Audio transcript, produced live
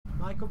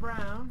Michael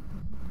Brown.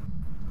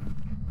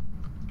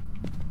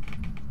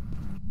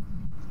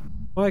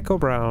 Michael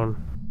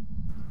Brown.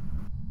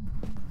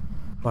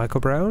 Michael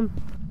Brown?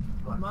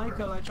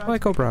 Michael, I tried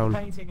Michael to Brown.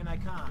 painting and I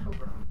can't.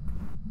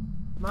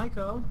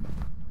 Michael?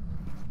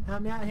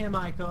 Help me out here,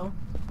 Michael.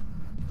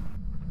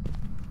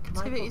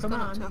 Activity's gone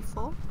up to a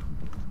 4.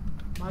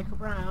 Michael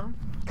Brown.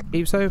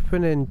 Keeps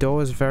opening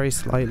doors very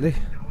slightly.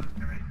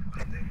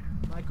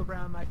 Michael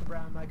Brown, Michael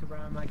Brown, Michael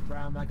Brown, Michael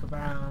Brown, Michael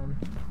Brown.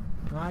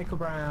 Michael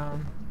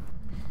Brown.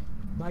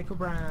 Michael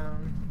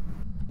Brown.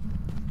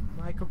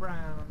 Michael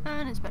Brown.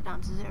 And it's back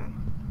down to 0.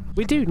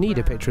 We do need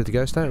a picture of the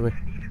ghost, don't we?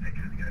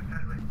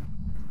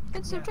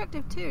 It's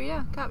objective too,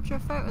 yeah. Capture a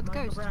photo of the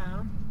Michael ghost.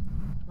 Brown.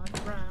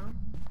 Michael Brown.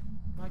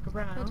 Michael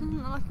Brown. It doesn't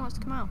look like he wants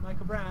to come out.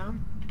 Michael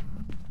Brown.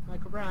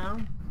 Michael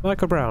Brown.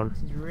 Michael Brown.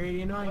 This is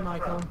really annoying,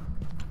 Michael.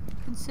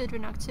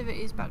 Considering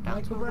activity is back down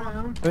Michael to a 1.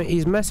 Brown. I mean,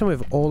 he's messing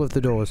with all of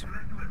the doors.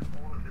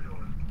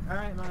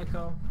 Alright,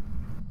 Michael.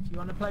 If you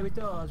want to play with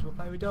doors, we'll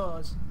play with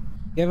doors.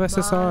 Give us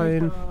a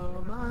sign.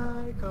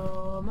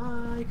 Michael,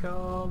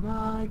 Michael,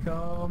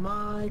 Michael,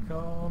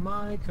 Michael,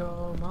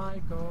 Michael,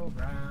 Michael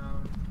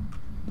Brown.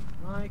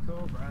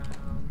 Michael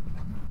Brown.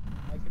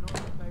 I can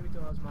only play with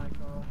doors,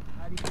 Michael.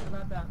 How do you feel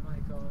about that,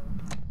 Michael?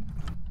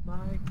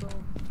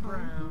 Michael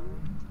Brown.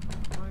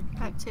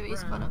 Michael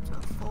Activity's gone up to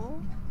a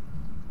 4.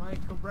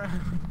 Michael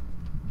Brown.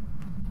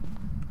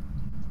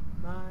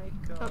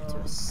 Michael. Up to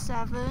a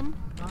 7.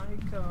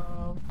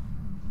 Michael.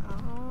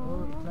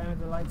 Oh, you're playing with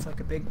the lights like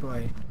a big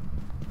boy.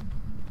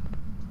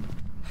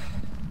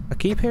 I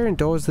keep hearing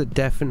doors that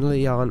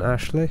definitely aren't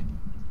Ashley.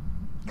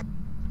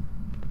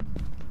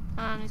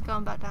 And he's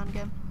gone back down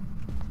again.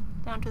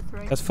 Down to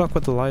 3. Let's fuck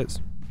with the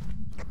lights.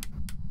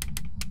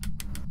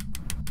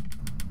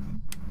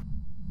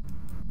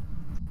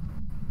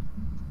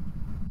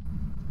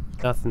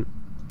 Nothing.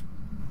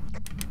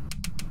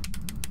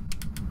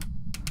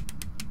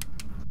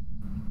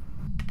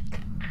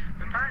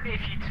 Apparently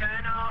if you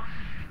turn off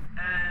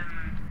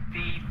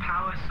the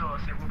power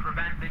source, it will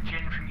prevent the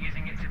djinn from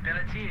using its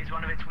ability. It's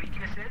one of its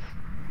weaknesses.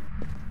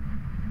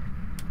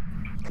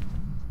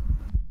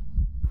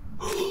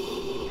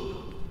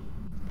 Oh,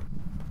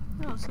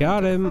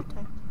 Got him.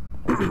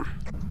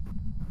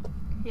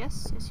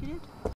 Yes, yes you did.